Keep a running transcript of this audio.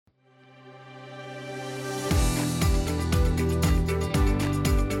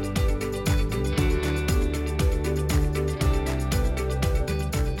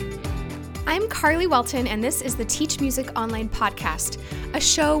Carly Welton, and this is the Teach Music Online podcast, a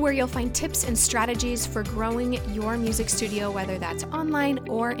show where you'll find tips and strategies for growing your music studio, whether that's online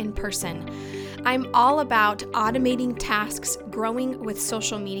or in person. I'm all about automating tasks, growing with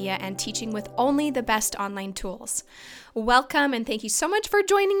social media, and teaching with only the best online tools. Welcome, and thank you so much for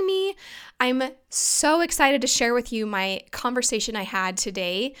joining me. I'm so excited to share with you my conversation I had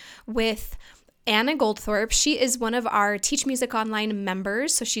today with Anna Goldthorpe. She is one of our Teach Music Online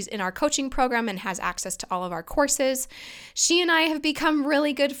members, so she's in our coaching program and has access to all of our courses. She and I have become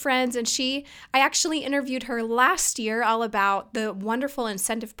really good friends, and I actually interviewed her last year all about the wonderful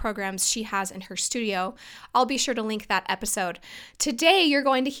incentive programs she has in her studio. I'll be sure to link that episode. Today, you're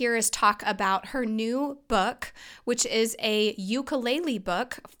going to hear us talk about her new book, which is a ukulele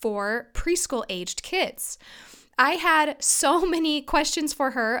book for preschool-aged kids. I had so many questions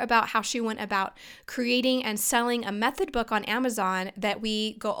for her about how she went about creating and selling a method book on Amazon that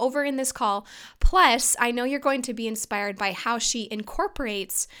we go over in this call. Plus, I know you're going to be inspired by how she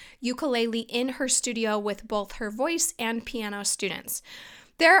incorporates ukulele in her studio with both her voice and piano students.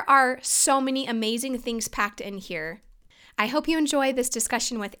 There are so many amazing things packed in here. I hope you enjoy this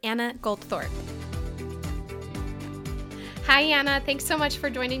discussion with Anna Goldthorpe. Hi, Anna. Thanks so much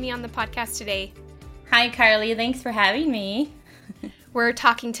for joining me on the podcast today. Hi, Carly. Thanks for having me. We're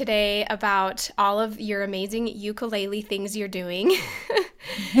talking today about all of your amazing ukulele things you're doing,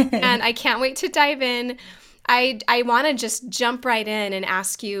 and I can't wait to dive in. I want to just jump right in and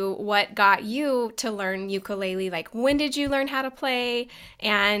ask you what got you to learn ukulele. Like, when did you learn how to play,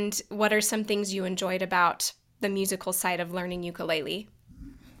 and what are some things you enjoyed about the musical side of learning ukulele?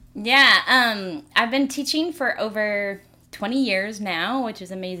 Yeah, I've been teaching for over 20 years now, which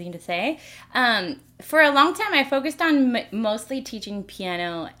is amazing to say. For a long time, I focused on mostly teaching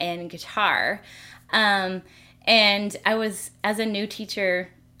piano and guitar. And as a new teacher,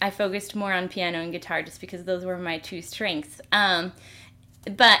 I focused more on piano and guitar just because those were my two strengths.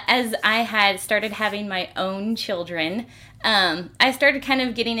 But as I had started having my own children, I started kind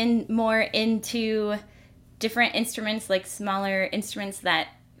of getting more into different instruments, like smaller instruments that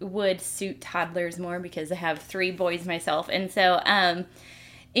would suit toddlers more because I have 3 boys myself. And so,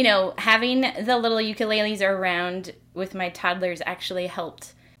 having the little ukuleles around with my toddlers actually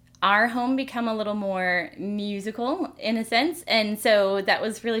helped our home become a little more musical in a sense. And so that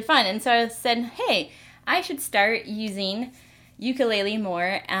was really fun. And so I said, hey, I should start using ukulele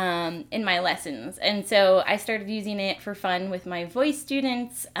more in my lessons. And so I started using it for fun with my voice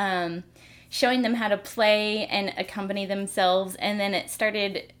students, showing them how to play and accompany themselves. And then I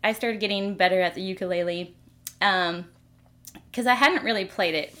started getting better at the ukulele because I hadn't really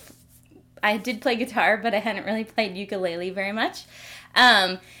played it. I did play guitar, but I hadn't really played ukulele very much.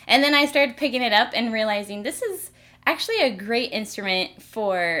 And then I started picking it up and realizing this is actually a great instrument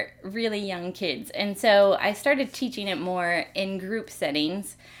for really young kids. And so I started teaching it more in group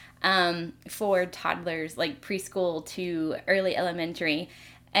settings for toddlers, like preschool to early elementary.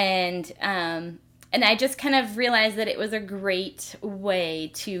 And I just kind of realized that it was a great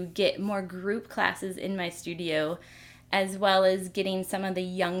way to get more group classes in my studio, as well as getting some of the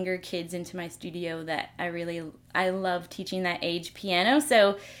younger kids into my studio that I love teaching that age piano.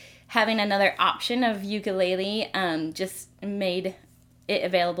 So having another option of ukulele just made it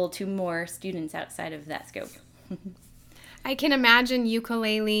available to more students outside of that scope. I can imagine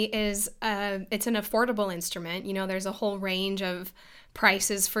ukulele it's an affordable instrument. There's a whole range of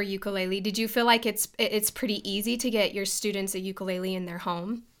prices for ukulele. Did you feel like it's pretty easy to get your students a ukulele in their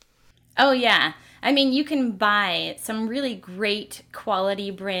home? Oh, yeah. I mean, you can buy some really great quality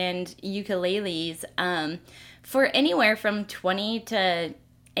brand ukuleles for anywhere from $20 to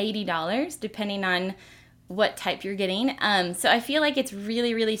 $80, depending on what type you're getting. So I feel like it's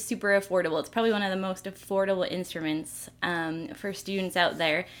really, really super affordable. It's probably one of the most affordable instruments for students out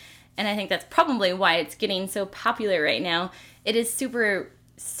there. And I think that's probably why it's getting so popular right now. It is super,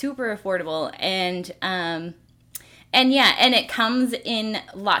 super affordable. And it comes in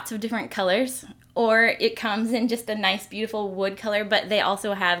lots of different colors, or it comes in just a nice, beautiful wood color. But they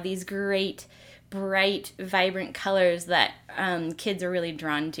also have these great, bright, vibrant colors that kids are really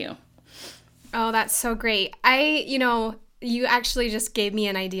drawn to. Oh, that's so great. You actually just gave me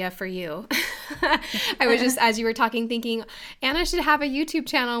an idea for you. I was just, as you were talking, thinking, Anna should have a YouTube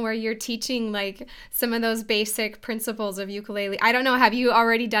channel where you're teaching like some of those basic principles of ukulele. I don't know. Have you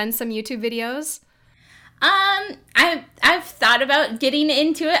already done some YouTube videos? I've thought about getting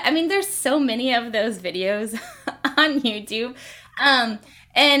into it. I mean, there's so many of those videos on YouTube.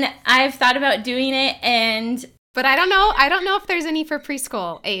 And I've thought about doing it, but I don't know if there's any for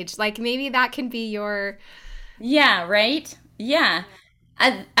preschool age. Like maybe that can be your... Yeah, right? Yeah.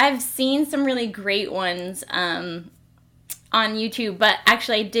 I've seen some really great ones on YouTube, but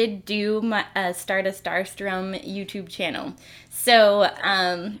actually I did do my start a Starstrum YouTube channel. So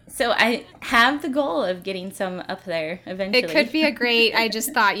I have the goal of getting some up there eventually. It could be I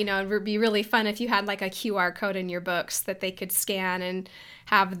just thought, it would be really fun if you had like a QR code in your books that they could scan and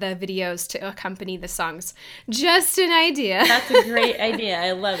have the videos to accompany the songs. Just an idea. That's a great idea.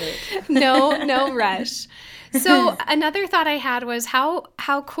 I love it. No rush. So another thought I had was how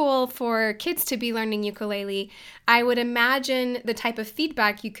cool for kids to be learning ukulele. I would imagine the type of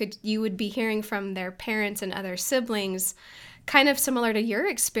feedback you would be hearing from their parents and other siblings, kind of similar to your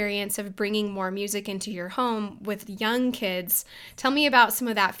experience of bringing more music into your home with young kids. Tell me about some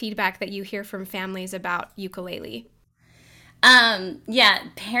of that feedback that you hear from families about ukulele. Yeah,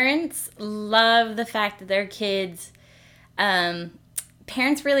 parents love the fact that their kids,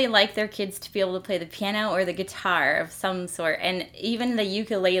 parents really like their kids to be able to play the piano or the guitar of some sort, and even the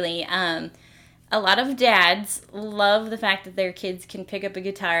ukulele. A lot of dads love the fact that their kids can pick up a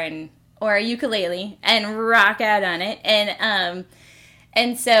guitar or a ukulele and rock out on it.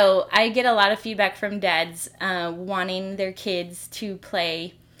 And so I get a lot of feedback from dads wanting their kids to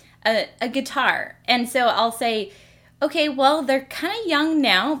play a guitar. And so I'll say, okay, well, they're kind of young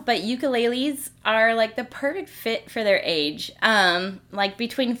now, but ukuleles are like the perfect fit for their age. Like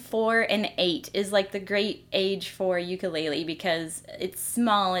between 4 and 8 is like the great age for ukulele because it's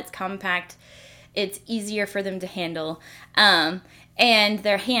small, it's compact, it's easier for them to handle. And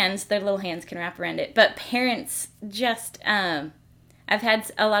their little hands can wrap around it. But parents just, I've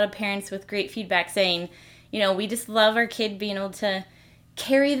had a lot of parents with great feedback saying, we just love our kid being able to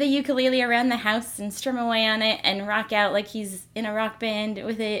carry the ukulele around the house and strum away on it and rock out like he's in a rock band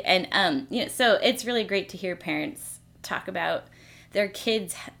with it. And, so it's really great to hear parents talk about their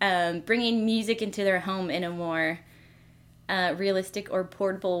kids bringing music into their home in a more realistic or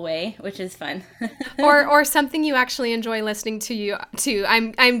portable way, which is fun. or something you actually enjoy listening to.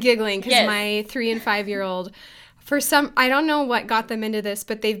 I'm giggling because Yes. My 3 and 5-year-old, I don't know what got them into this,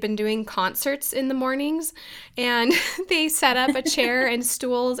 but they've been doing concerts in the mornings, and they set up a chair and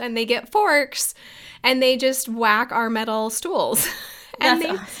stools, and they get forks, and they just whack our metal stools. And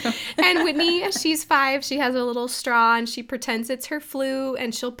Awesome. And Whitney, she's 5, she has a little straw, and she pretends it's her flute,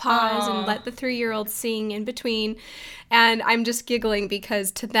 and she'll pause and let the 3-year-old sing in between. And I'm just giggling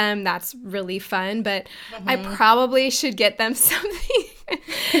because to them that's really fun, but I probably should get them something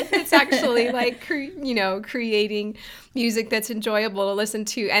that's actually like, creating music that's enjoyable to listen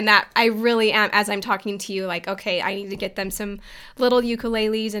to. And that I really am, as I'm talking to you, like, okay, I need to get them some little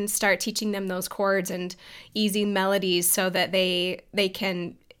ukuleles and start teaching them those chords and easy melodies so that they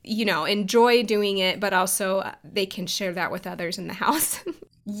can, enjoy doing it, but also they can share that with others in the house.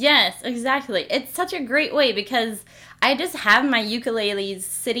 Yes, exactly. It's such a great way because I just have my ukuleles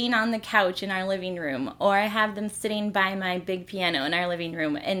sitting on the couch in our living room, or I have them sitting by my big piano in our living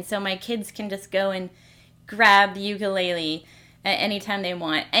room. And so my kids can just go and grab the ukulele at any time they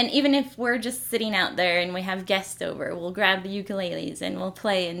want. And even if we're just sitting out there and we have guests over, we'll grab the ukuleles and we'll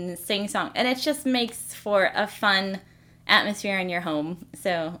play and sing songs. And it just makes for a fun atmosphere in your home.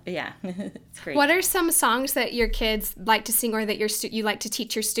 So yeah, it's great. What are some songs that your kids like to sing or that you like to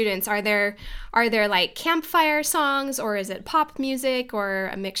teach your students? Are there like campfire songs, or is it pop music, or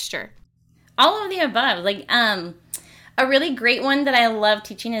a mixture? All of the above. Like a really great one that I love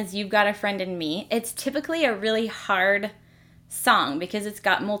teaching is You've Got a Friend in Me. It's typically a really hard song because it's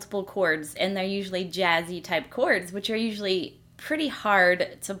got multiple chords, and they're usually jazzy type chords, which are usually pretty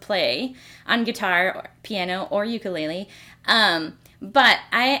hard to play on guitar, or piano, or ukulele. But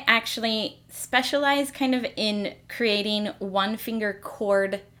I actually specialize kind of in creating one-finger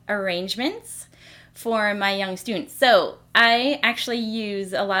chord arrangements for my young students. So I actually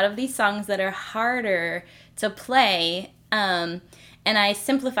use a lot of these songs that are harder to play, and I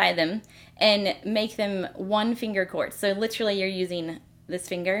simplify them and make them one-finger chords. So literally you're using this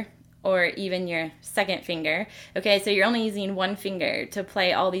finger, or even your second finger. Okay, so you're only using one finger to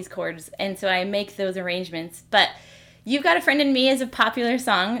play all these chords, and so I make those arrangements. But You've Got a Friend in Me is a popular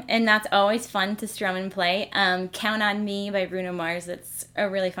song, and that's always fun to strum and play. Count on Me by Bruno Mars, that's a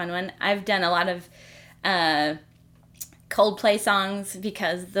really fun one. I've done a lot of Coldplay songs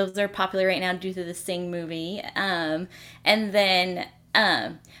because those are popular right now due to the Sing movie. But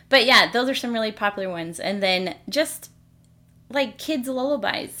yeah, those are some really popular ones. And then just like kids'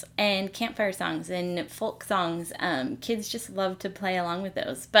 lullabies and campfire songs and folk songs. Kids just love to play along with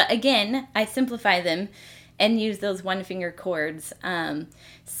those. But again, I simplify them and use those one-finger chords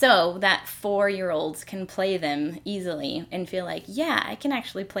so that 4-year-olds can play them easily and feel like, yeah, I can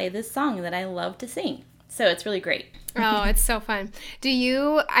actually play this song that I love to sing. So it's really great. Oh, it's so fun.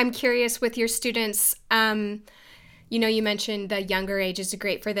 I'm curious with your students, you mentioned the younger age is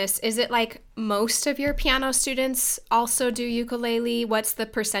great for this. Is it like most of your piano students also do ukulele? What's the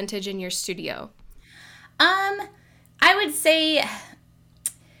percentage in your studio? I would say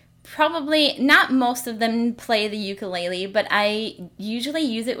probably not most of them play the ukulele, but I usually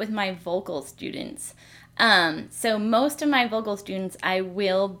use it with my vocal students. So most of my vocal students, I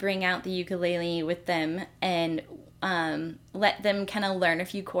will bring out the ukulele with them and let them kind of learn a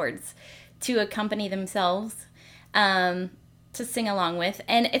few chords to accompany themselves, to sing along with.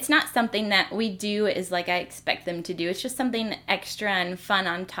 And it's not something that we do is like I expect them to do. It's just something extra and fun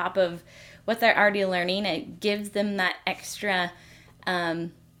on top of what they're already learning. It gives them that extra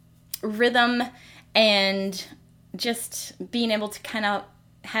rhythm and just being able to kind of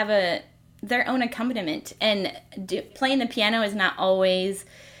have their own accompaniment. And playing the piano is not always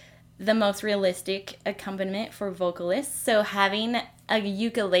the most realistic accompaniment for vocalists. So having a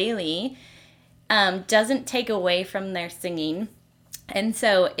ukulele doesn't take away from their singing. And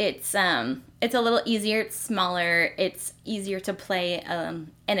so it's a little easier, it's smaller, it's easier to play,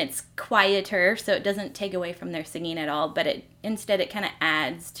 and it's quieter, so it doesn't take away from their singing at all, but instead it kind of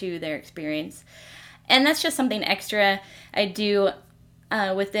adds to their experience. And that's just something extra I do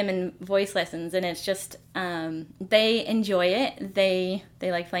with them in voice lessons, and it's just, they enjoy it, they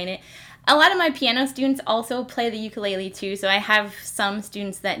like playing it. A lot of my piano students also play the ukulele too, so I have some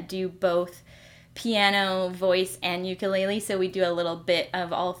students that do both piano, voice, and ukulele, so we do a little bit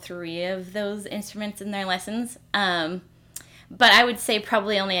of all three of those instruments in their lessons. But I would say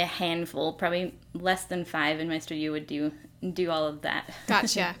probably only a handful, probably less than 5 in my studio would do all of that.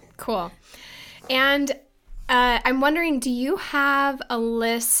 Gotcha. Cool. And I'm wondering, do you have a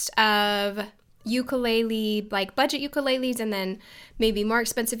list of ukulele, like budget ukuleles, and then maybe more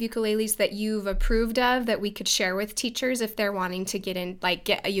expensive ukuleles that you've approved of that we could share with teachers if they're wanting to get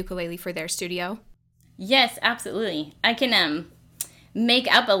a ukulele for their studio? Yes, absolutely. I can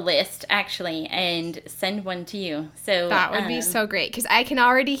make up a list actually and send one to you. So that would be so great, because I can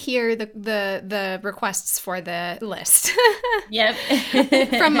already hear the requests for the list. Yep.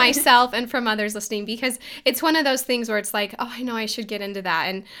 From myself and from others listening, because it's one of those things where it's like, oh, I know I should get into that.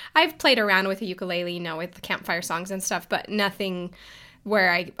 And I've played around with a ukulele, with the campfire songs and stuff, but nothing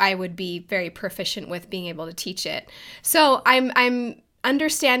where I would be very proficient with being able to teach it. So I'm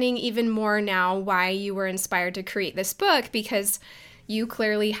understanding even more now why you were inspired to create this book, because you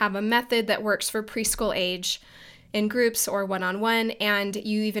clearly have a method that works for preschool age in groups or one-on-one, and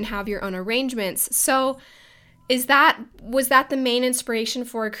you even have your own arrangements. So was that the main inspiration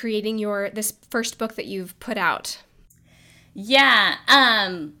for creating this first book that you've put out? Yeah.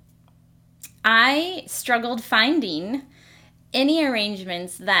 I struggled finding any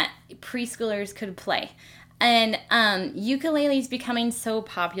arrangements that preschoolers could play. And ukulele is becoming so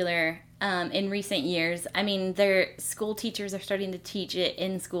popular in recent years. I mean, their school teachers are starting to teach it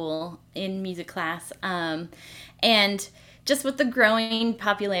in school, in music class. And just with the growing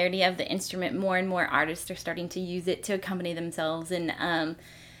popularity of the instrument, more and more artists are starting to use it to accompany themselves. And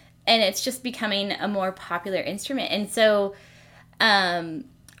it's just becoming a more popular instrument. And so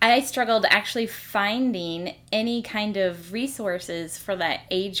I struggled actually finding any kind of resources for that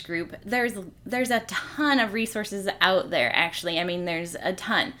age group. There's a ton of resources out there, actually. I mean, there's a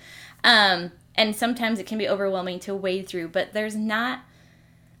ton. And sometimes it can be overwhelming to wade through, but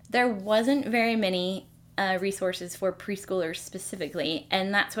there wasn't very many resources for preschoolers specifically,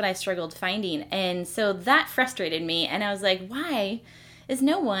 and that's what I struggled finding. And so that frustrated me, and I was like, why is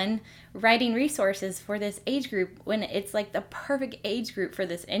no one writing resources for this age group when it's like the perfect age group for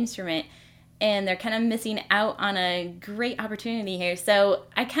this instrument, and they're kind of missing out on a great opportunity here? So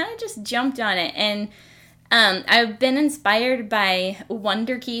I kind of just jumped on it, and I've been inspired by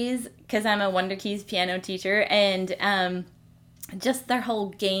Wonder Keys, because I'm a Wonder Keys piano teacher, and just their whole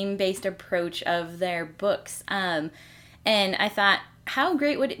game-based approach of their books. And I thought, how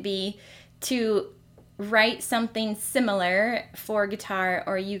great would it be to write something similar for guitar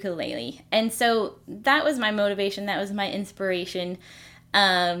or ukulele? And so that was my motivation, that was my inspiration,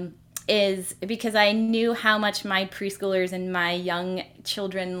 is because I knew how much my preschoolers and my young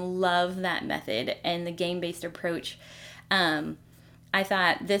children love that method and the game-based approach. I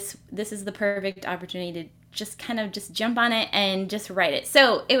thought this is the perfect opportunity to just kind of just jump on it and just write it.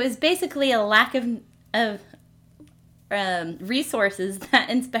 So it was basically a lack of resources that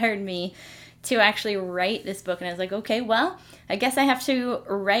inspired me to actually write this book. And I was like, okay, well, I guess I have to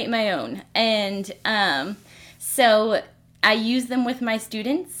write my own. And so I use them with my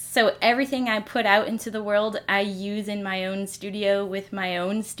students. So everything I put out into the world, I use in my own studio with my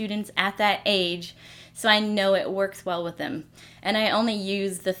own students at that age. so I know it works well with them. And I only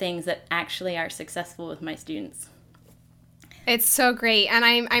use the things that actually are successful with my students. It's so great. And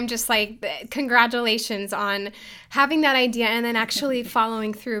I'm just like, congratulations on having that idea and then actually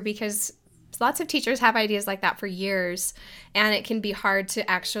following through, because lots of teachers have ideas like that for years, and it can be hard to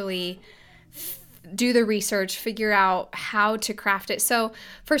actually do the research, figure out how to craft it. So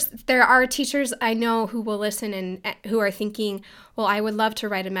first, there are teachers I know who will listen and who are thinking, well, I would love to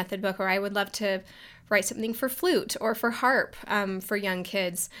write a method book, or I would love to write something for flute or for harp for young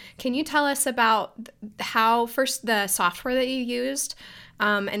kids. Can you tell us about how, first, the software that you used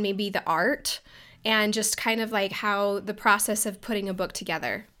and maybe the art, and just kind of like how the process of putting a book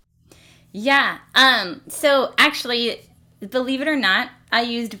together? Yeah. So actually, believe it or not, I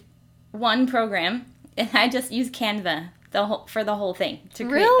used one program, and I just used Canva for the whole thing to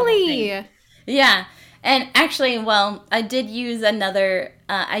create the whole thing. Yeah. And actually, well, I did use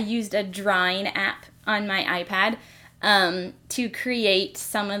I used a drawing app on my iPad to create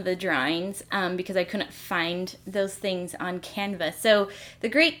some of the drawings because I couldn't find those things on Canva. So the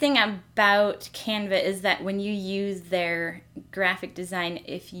great thing about Canva is that when you use their graphic design,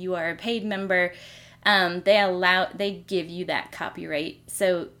 if you are a paid member, they give you that copyright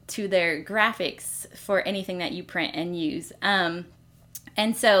so to their graphics for anything that you print and use. And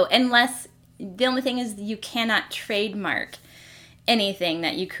so the only thing is you cannot trademark anything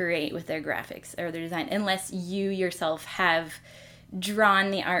that you create with their graphics or their design unless you yourself have drawn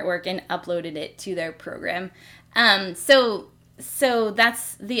the artwork and uploaded it to their program. So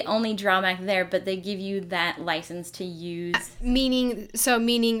that's the only drawback there, but they give you that license to use.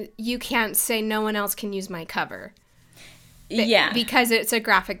 Meaning you can't say no one else can use my cover. Yeah. Because it's a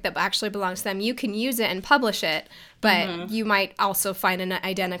graphic that actually belongs to them. You can use it and publish it, but you might also find an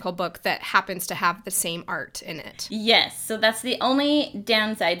identical book that happens to have the same art in it. Yes. So that's the only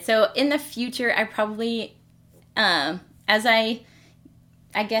downside. So in the future, I probably, as I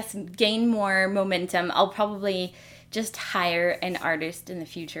guess, gain more momentum, I'll probably just hire an artist in the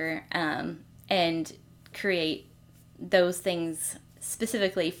future and create those things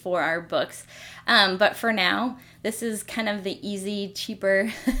specifically for our books. But for now, this is kind of the easy,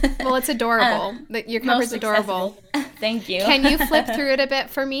 cheaper. Well, it's adorable. Your cover's adorable. Thank you. Can you flip through it a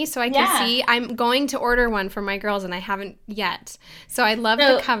bit for me so I can see? I'm going to order one for my girls, and I haven't yet. So I love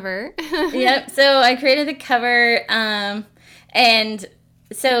the cover. Yep. So I created the cover, and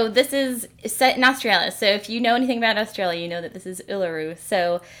so this is set in Australia. So if you know anything about Australia, you know that this is Uluru.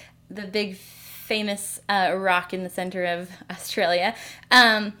 So the big famous rock in the center of Australia.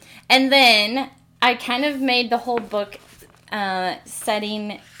 And then I kind of made the whole book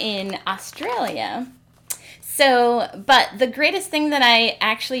setting in Australia. So, but the greatest thing that I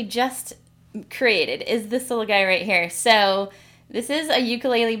actually just created is this little guy right here. So this is a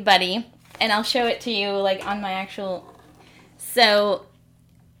ukulele buddy, and I'll show it to you like on my actual. So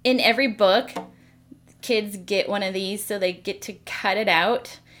in every book, kids get one of these, so they get to cut it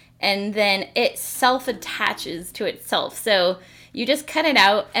out, and then it self-attaches to itself. So you just cut it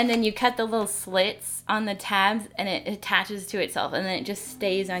out, and then you cut the little slits on the tabs, and it attaches to itself, and then it just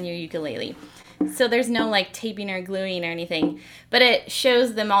stays on your ukulele. So there's no like taping or gluing or anything, but it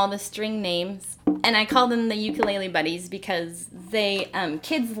shows them all the string names, and I call them the ukulele buddies because they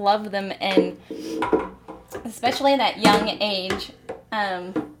kids love them, and especially at that young age.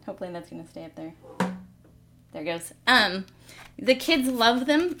 Hopefully that's gonna stay up there. There it goes. The kids love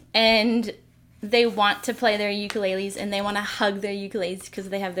them, and they want to play their ukuleles, and they want to hug their ukuleles because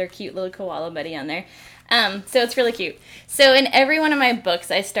they have their cute little koala buddy on there. So it's really cute. So in every one of my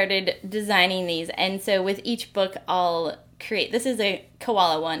books, I started designing these, and so with each book, I'll create. This is a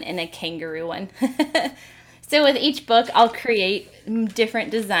koala one and a kangaroo one. So with each book, I'll create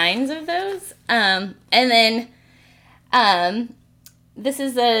different designs of those, and then this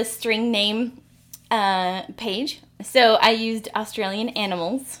is a string name page. So I used Australian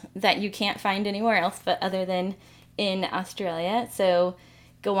animals that you can't find anywhere else but other than in Australia. So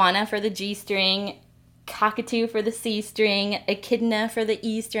goanna for the G string, cockatoo for the C string, echidna for the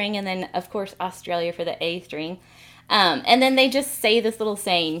E string, and then, of course, Australia for the A string. And then they just say this little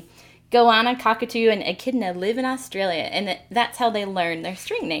saying, goanna, cockatoo, and echidna live in Australia. And that's how they learn their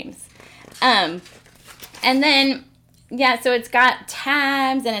string names. And then, yeah, so it's got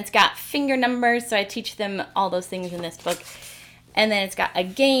tabs and it's got finger numbers. So I teach them all those things in this book. And then it's got a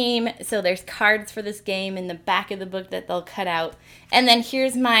game. So there's cards for this game in the back of the book that they'll cut out. And then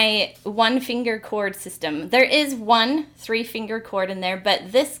here's my 1-finger chord system. There is one 3-finger chord in there,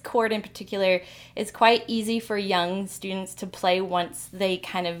 but this chord in particular is quite easy for young students to play once they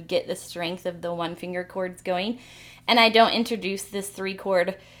kind of get the strength of the 1-finger chords going. And I don't introduce this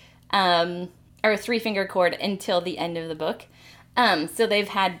 3-chord or 3-finger chord until the end of the book. So they've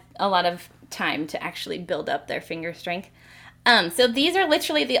had a lot of time to actually build up their finger strength. So these are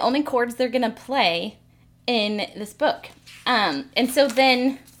literally the only chords they're going to play in this book. And so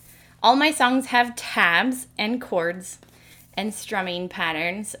then all my songs have tabs and chords and strumming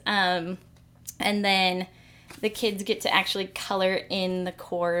patterns. And then the kids get to actually color in the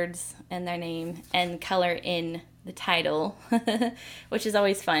chords and their name and color in the title, which is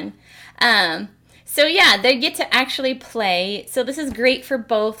always fun. So yeah, they get to actually play. So this is great for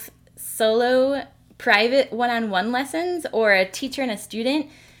both solo, private, one-on-one lessons, or a teacher and a student.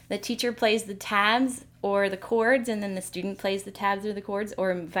 The teacher plays the tabs or the chords, and then the student plays the tabs or the chords,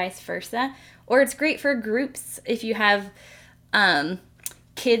 or vice versa. Or it's great for groups if you have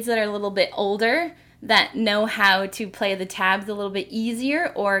kids that are a little bit older that know how to play the tabs a little bit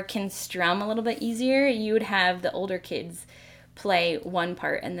easier or can strum a little bit easier. You would have the older kids play one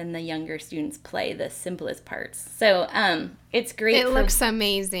part and then the younger students play the simplest parts. So it's great. It looks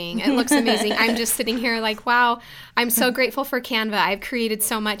amazing. It looks amazing. I'm just sitting here like, wow, I'm so grateful for Canva. I've created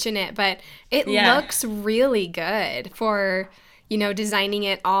so much in it, but it looks really good for, you know, designing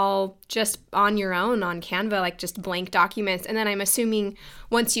it all just on your own on Canva, like just blank documents. And then I'm assuming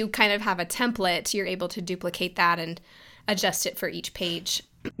once you kind of have a template, you're able to duplicate that and adjust it for each page.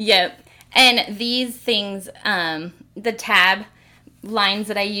 Yep. And these things, the tab lines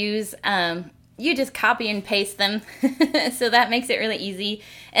that I use, you just copy and paste them. So that makes it really easy.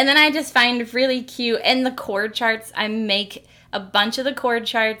 And then I just find really cute. And the chord charts, I make a bunch of the chord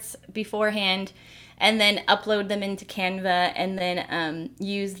charts beforehand and then upload them into Canva and then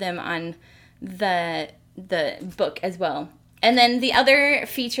use them on the book as well. And then the other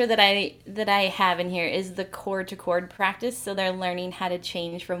feature that I have in here is the chord to chord practice. So they're learning how to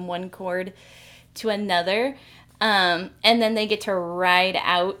change from one chord to another. And then they get to write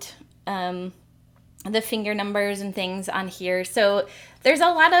out the finger numbers and things on here. So there's a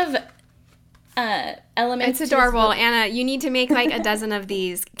lot of elements. It's adorable. Anna, you need to make like a dozen of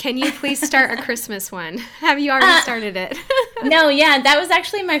these. Can you please start a Christmas one? Have you already started it? No, yeah, that was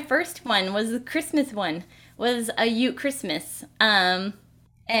actually my first one, was the Christmas one. Was a Ute Christmas. And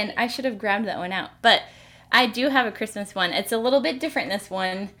I should have grabbed that one out. But I do have a Christmas one. It's a little bit different, this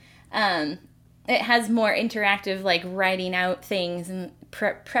one. It has more interactive, like writing out things and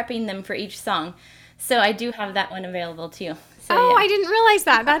prepping them for each song. So I do have that one available too. So, oh, yeah. I didn't realize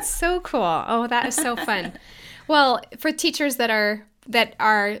that. That's so cool. Oh, that is so fun. Well, for teachers that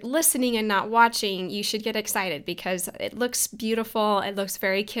are listening and not watching, you should get excited because it looks beautiful. It looks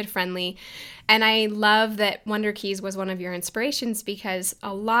very kid-friendly. And I love that Wonder Keys was one of your inspirations because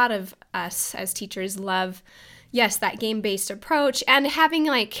a lot of us as teachers love, yes, that game-based approach and having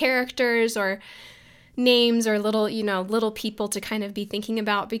like characters or names or little people to kind of be thinking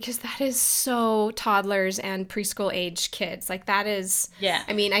about because that is so toddlers and preschool age kids. Like that is, yeah.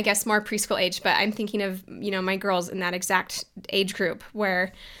 I mean, I guess more preschool age, but I'm thinking of, my girls in that exact age group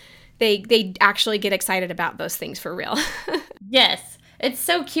where they actually get excited about those things for real. Yes. It's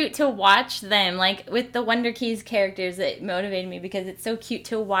so cute to watch them. Like with the Wonder Keys characters, it motivated me because it's so cute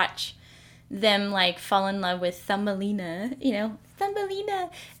to watch them like fall in love with Thumbelina,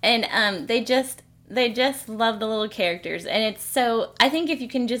 Thumbelina. And they just love the little characters. And it's so, I think if you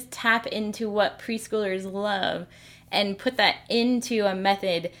can just tap into what preschoolers love and put that into a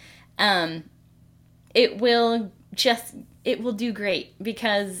method, it will do great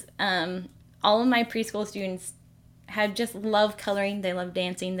because all of my preschool students just love coloring, they love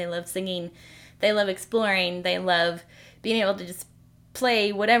dancing, they love singing, they love exploring, they love being able to just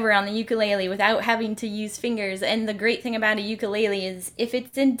play whatever on the ukulele without having to use fingers. And the great thing about a ukulele is if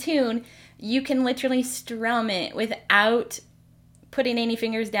it's in tune, you can literally strum it without putting any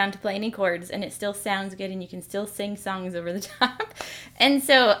fingers down to play any chords, and it still sounds good, and you can still sing songs over the top. And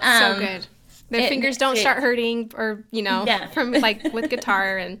so, so good. Their fingers don't start hurting, or from like with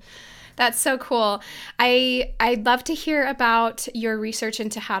guitar, and that's so cool. I'd love to hear about your research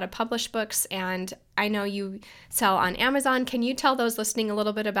into how to publish books, and I know you sell on Amazon. Can you tell those listening a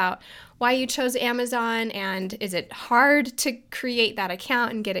little bit about why you chose Amazon, and is it hard to create that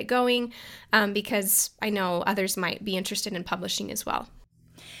account and get it going? Because I know others might be interested in publishing as well.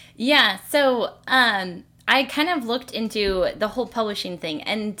 Yeah, so I kind of looked into the whole publishing thing,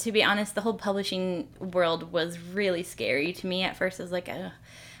 and to be honest, the whole publishing world was really scary to me at first. I was like,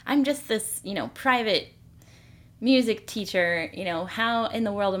 I'm just this, private music teacher, how in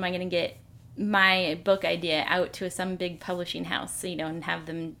the world am I going to get my book idea out to some big publishing house, and have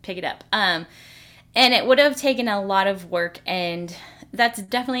them pick it up. And it would have taken a lot of work, and that's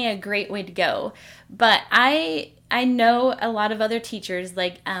definitely a great way to go. But I I know a lot of other teachers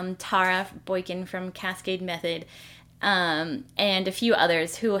like Tara Boykin from Cascade Method, and a few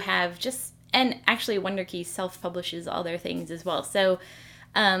others who have and actually Wonder Key self-publishes all their things as well. So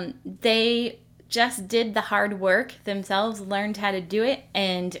they just did the hard work themselves, learned how to do it,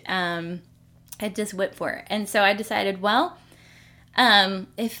 and it just went for it. And so I decided, well,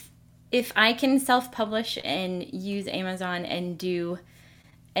 if I can self-publish and use Amazon and do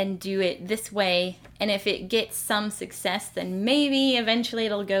it this way, and if it gets some success, then maybe eventually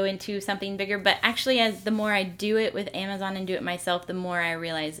it'll go into something bigger. But actually, as the more I do it with Amazon and do it myself, the more I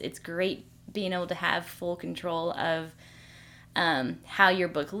realize it's great being able to have full control of how your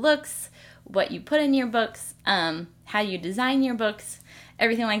book looks, what you put in your books, how you design your books,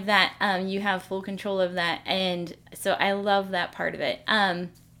 everything like that. You have full control of that, and so I love that part of it.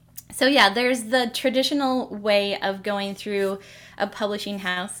 So yeah, there's the traditional way of going through a publishing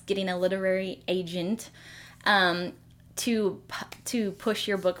house, getting a literary agent to push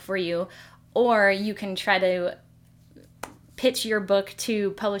your book for you, or you can try to pitch your book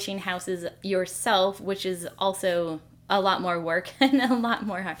to publishing houses yourself, which is also a lot more work and a lot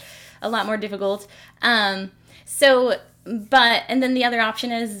more difficult. And then the other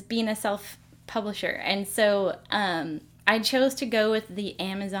option is being a self-publisher, and so I chose to go with the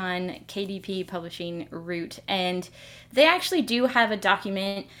Amazon KDP publishing route, and they actually do have a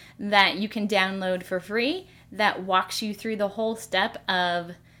document that you can download for free that walks you through the whole step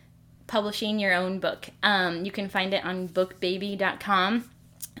of publishing your own book. You can find it on bookbaby.com,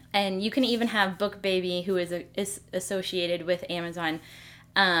 and you can even have BookBaby, who is associated with Amazon,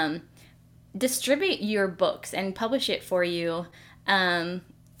 distribute your books and publish it for you.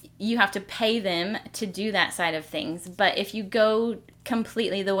 You have to pay them to do that side of things. But if you go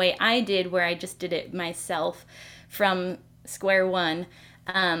completely the way I did, where I just did it myself from square one,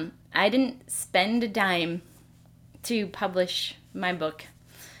 I didn't spend a dime to publish my book.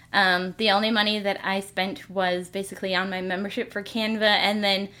 The only money that I spent was basically on my membership for Canva, and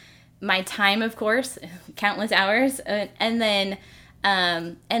then my time, of course, countless hours, and then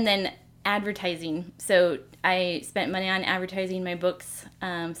advertising. So I spent money on advertising my books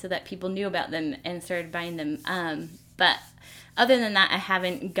so that people knew about them and started buying them. But other than that, I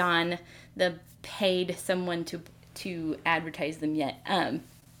haven't paid someone to advertise them yet.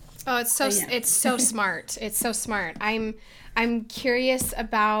 It's so smart. It's so smart. I'm curious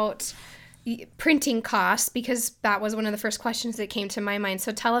about printing costs, because that was one of the first questions that came to my mind.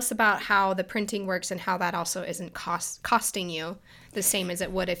 So tell us about how the printing works and how that also isn't costing you the same as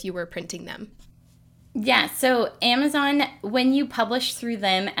it would if you were printing them. Yeah, so Amazon, when you publish through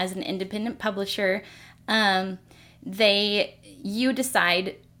them as an independent publisher, you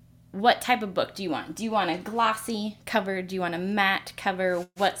decide what type of book do you want. Do you want a glossy cover? Do you want a matte cover?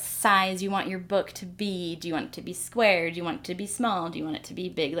 What size you want your book to be? Do you want it to be square? Do you want it to be small? Do you want it to be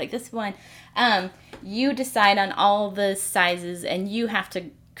big like this one? You decide on all the sizes, and you have to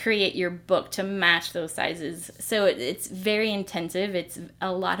create your book to match those sizes. So it's very intensive. It's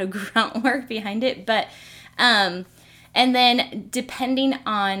a lot of grunt work behind it. But and then depending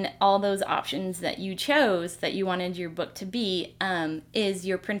on all those options that you chose that you wanted your book to be, is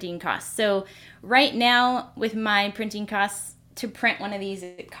your printing costs. So right now with my printing costs, to print one of these,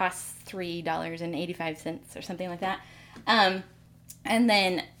 it costs $3.85 or something like that. And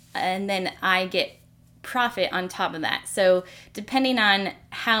then I get profit on top of that. So depending on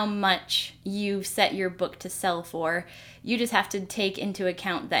how much you set your book to sell for, you just have to take into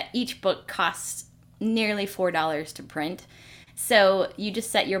account that each book costs nearly $4 to print. So you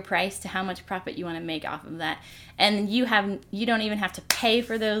just set your price to how much profit you want to make off of that. And you don't even have to pay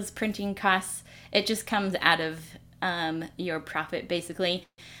for those printing costs. It just comes out of your profit, basically.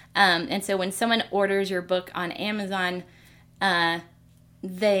 And so when someone orders your book on Amazon,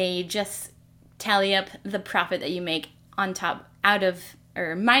 they just tally up the profit that you make on top,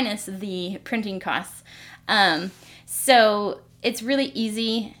 minus the printing costs. So it's really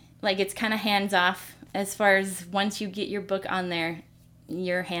easy. Like, it's kind of hands off as far as once you get your book on there,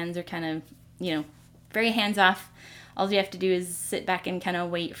 your hands are kind of, very hands off. All you have to do is sit back and kind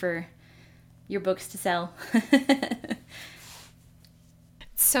of wait for your books to sell.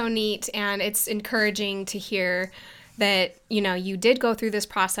 So neat. And it's encouraging to hear that, you did go through this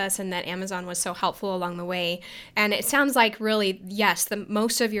process and that Amazon was so helpful along the way. And it sounds like really, yes, the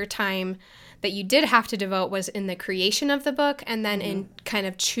most of your time that you did have to devote was in the creation of the book, and then in kind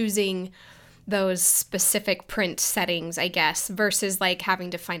of choosing those specific print settings, I guess, versus like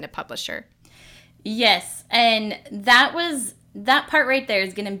having to find a publisher. Yes. And that part right there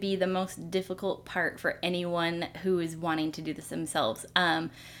is going to be the most difficult part for anyone who is wanting to do this themselves.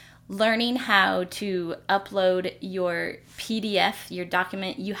 learning how to upload your PDF, your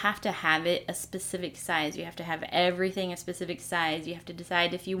document. You have to have it a specific size. You have to have everything a specific size. You have to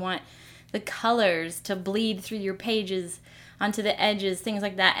decide if you want the colors to bleed through your pages onto the edges, things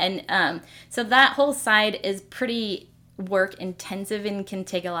like that. And so that whole side is pretty work intensive and can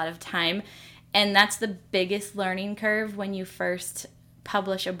take a lot of time. And that's the biggest learning curve when you first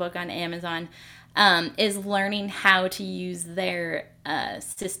publish a book on Amazon, is learning how to use their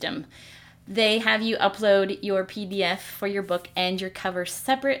system. They have you upload your PDF for your book and your cover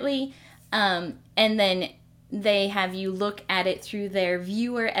separately, and then they have you look at it through their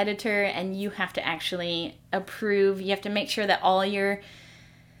viewer editor, and you have to actually approve. You have to make sure that all your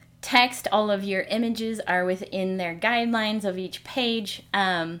text, all of your images are within their guidelines of each page.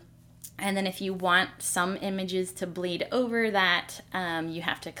 And then if you want some images to bleed over that, you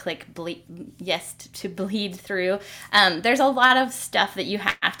have to click yes to bleed through. There's a lot of stuff that you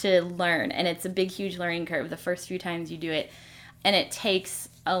have to learn, and it's a big, huge learning curve the first few times you do it, and it takes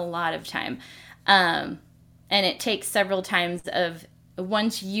a lot of time. And it takes several times of,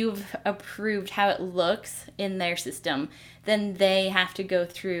 once you've approved how it looks in their system, then they have to go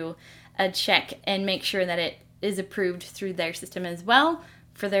through a check and make sure that it is approved through their system as well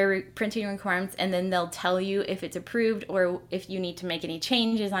for their printing requirements, and then they'll tell you if it's approved or if you need to make any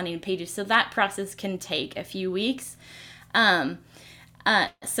changes on any pages. So that process can take a few weeks. So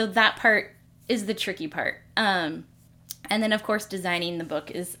that part is the tricky part. And then, of course, designing the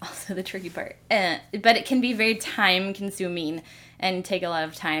book is also the tricky part. But it can be very time-consuming and take a lot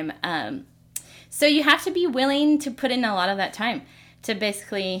of time. So you have to be willing to put in a lot of that time to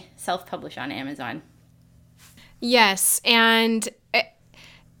basically self-publish on Amazon. Yes, and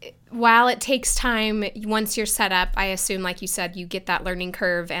while it takes time, once you're set up, I assume, like you said, you get that learning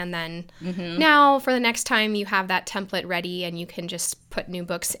curve, and then now for the next time you have that template ready and you can just put new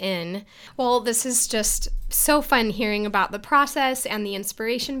books in. Well, this is just so fun hearing about the process and the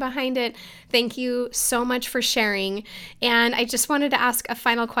inspiration behind it. Thank you so much for sharing. And I just wanted to ask a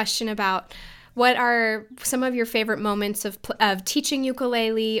final question about what are some of your favorite moments of teaching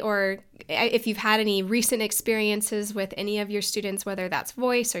ukulele, or if you've had any recent experiences with any of your students, whether that's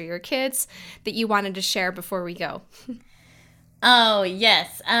voice or your kids, that you wanted to share before we go? Oh,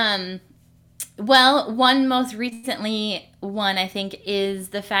 yes. Well, one most recently one, I think, is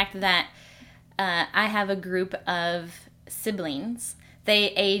the fact that I have a group of siblings. They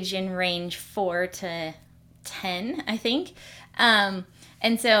age in range 4 to 10, I think.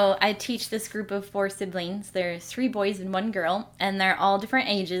 And so I teach this group of 4 siblings. There's 3 boys and 1 girl, and they're all different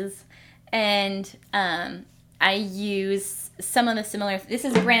ages. And I use some of the similar... This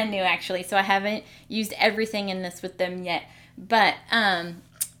is brand new, actually, so I haven't used everything in this with them yet. But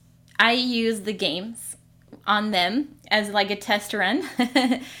I use the games on them as like a test run.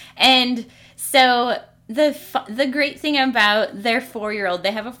 And so the great thing about their 4-year-old,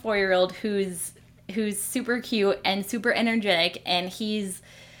 they have a 4-year-old who's super cute and super energetic, and he's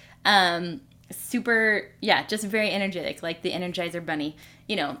just very energetic, like the Energizer Bunny.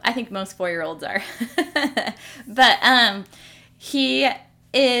 You know, I think most 4-year-olds are. But he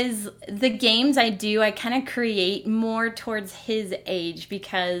is, the games I do, I kind of create more towards his age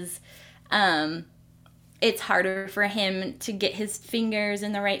because it's harder for him to get his fingers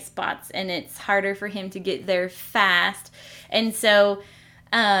in the right spots, and it's harder for him to get there fast. And so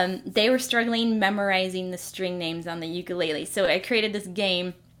they were struggling memorizing the string names on the ukulele. So I created this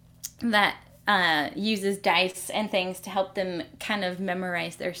game that uses dice and things to help them kind of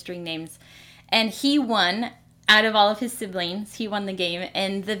memorize their string names. And he won. Out of all of his siblings, he won the game,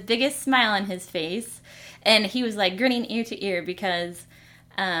 and the biggest smile on his face, and he was like grinning ear to ear because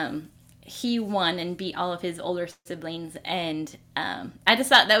he won and beat all of his older siblings. And I just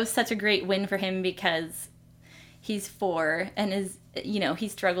thought that was such a great win for him because he's 4 and he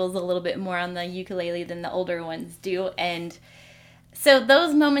struggles a little bit more on the ukulele than the older ones do. And so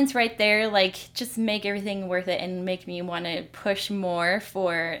those moments right there, like, just make everything worth it and make me want to push more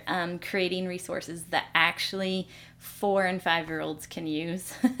for creating resources that actually 4 and 5-year-olds can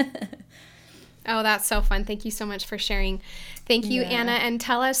use. Oh, that's so fun. Thank you so much for sharing. Thank you, Anna. And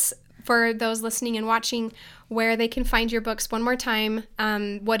tell us, for those listening and watching, where they can find your books one more time.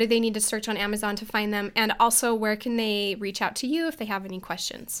 What do they need to search on Amazon to find them? And also, where can they reach out to you if they have any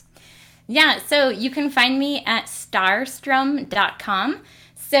questions? Yeah, so you can find me at starstrum.com.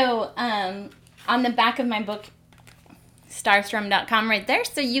 So on the back of my book, starstrum.com right there.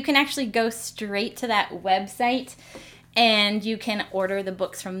 So you can actually go straight to that website and you can order the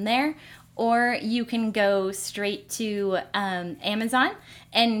books from there. or you can go straight to Amazon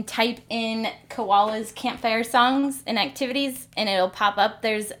and type in Koala's Campfire Songs and Activities, and it'll pop up.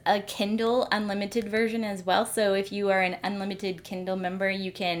 There's a Kindle Unlimited version as well, so if you are an Unlimited Kindle member,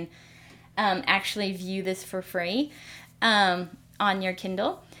 you can actually view this for free on your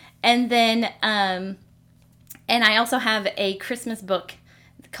Kindle. And then, and I also have a Christmas book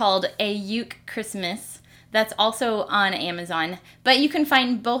called A Uke Christmas that's also on Amazon. But you can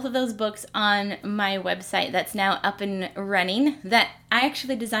find both of those books on my website that's now up and running, that I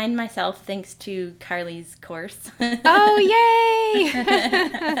actually designed myself thanks to Carly's course. Oh, yay!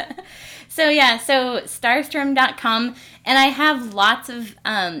 So starstrom.com, and I have lots of,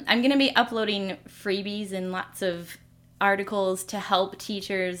 I'm going to be uploading freebies and lots of articles to help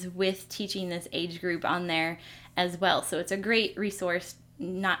teachers with teaching this age group on there as well. So it's a great resource,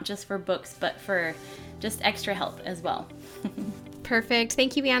 not just for books, but for just extra help as well. Perfect.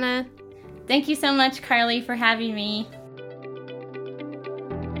 Thank you, Anna. Thank you so much, Carly, for having me.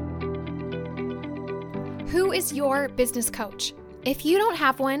 Who is your business coach? If you don't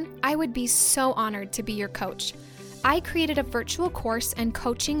have one, I would be so honored to be your coach. I created a virtual course and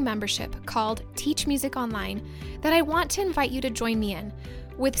coaching membership called Teach Music Online that I want to invite you to join me in.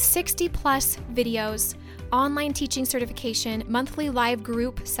 With 60 plus videos, online teaching certification, monthly live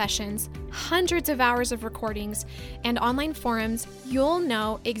group sessions, hundreds of hours of recordings, and online forums, you'll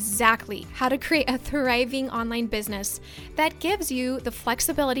know exactly how to create a thriving online business that gives you the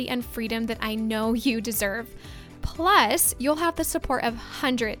flexibility and freedom that I know you deserve. Plus, you'll have the support of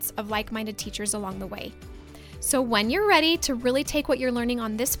hundreds of like-minded teachers along the way. So when you're ready to really take what you're learning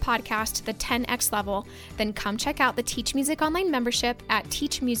on this podcast to the 10x level, then come check out the Teach Music Online membership at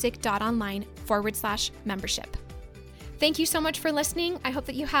teachmusic.online/membership. Thank you so much for listening. I hope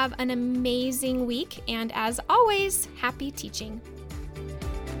that you have an amazing week. And as always, happy teaching.